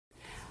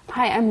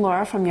Hi, I'm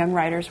Laura from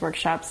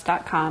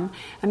YoungWritersWorkshops.com.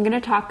 I'm going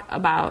to talk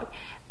about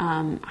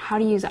how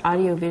to use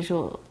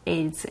audiovisual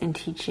aids in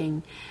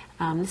teaching.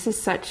 This is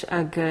such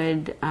a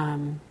good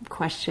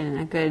question,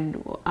 a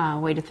good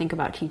way to think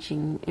about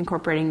teaching,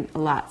 incorporating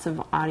lots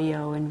of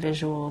audio and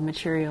visual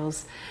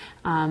materials.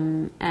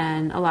 And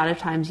a lot of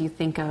times you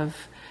think of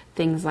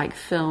things like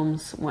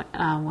films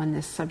when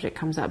this subject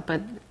comes up,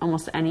 but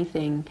almost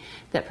anything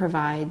that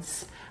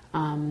provides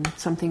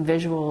something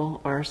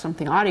visual or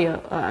something audio,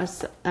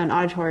 an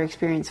auditory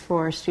experience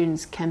for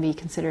students can be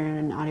considered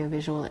an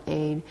audiovisual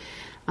aid.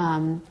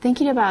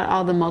 Thinking about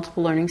all the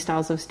multiple learning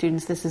styles of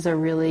students, this is a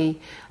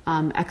really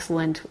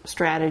excellent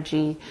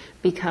strategy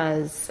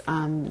because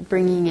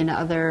bringing in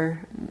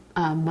other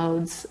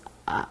modes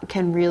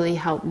can really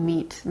help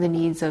meet the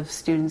needs of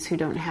students who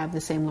don't have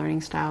the same learning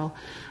style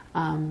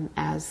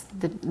as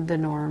the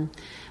norm.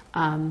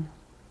 Some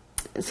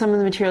of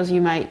the materials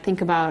you might think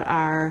about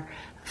are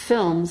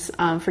films.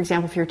 For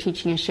example, if you're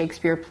teaching a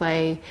Shakespeare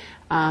play,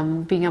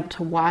 being able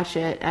to watch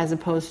it as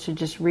opposed to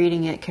just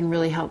reading it can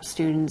really help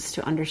students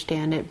to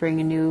understand it,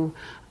 bring a new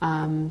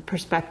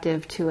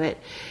perspective to it.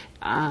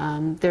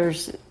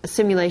 There's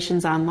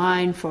simulations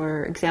online,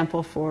 for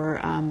example, for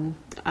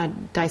a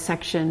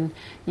dissection.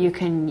 You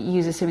can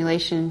use a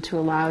simulation to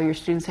allow your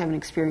students to have an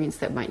experience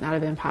that might not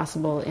have been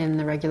possible in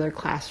the regular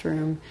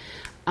classroom.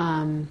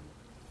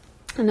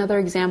 Another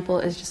example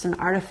is just an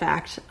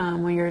artifact.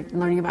 When you're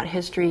learning about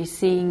history,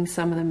 seeing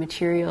some of the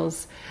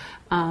materials,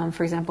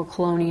 for example,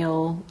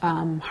 colonial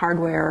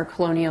hardware or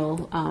colonial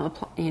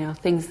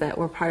things that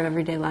were part of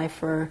everyday life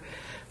for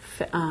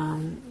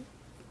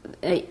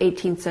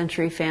 18th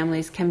century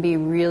families can be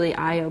really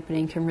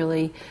eye-opening, can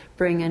really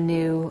bring a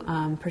new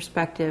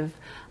perspective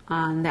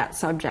on that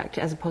subject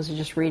as opposed to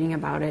just reading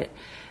about it.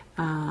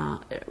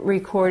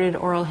 Recorded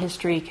oral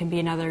history can be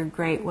another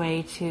great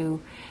way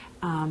to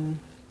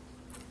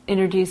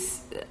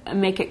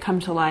make it come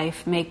to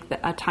life, make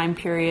a time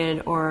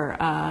period or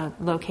a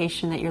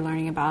location that you're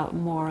learning about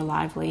more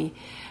lively.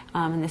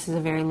 And this is a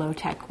very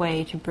low-tech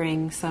way to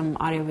bring some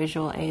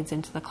audiovisual aids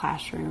into the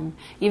classroom.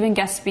 Even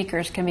guest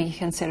speakers can be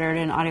considered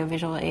an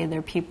audiovisual aid.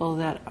 They're people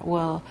that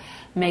will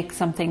make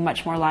something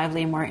much more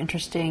lively, more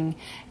interesting,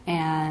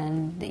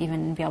 and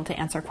even be able to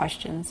answer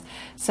questions.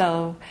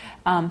 So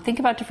think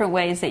about different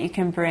ways that you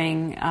can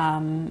bring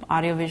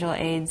audiovisual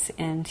aids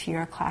into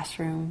your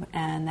classroom,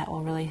 and that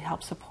will really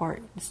help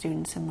support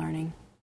students in learning.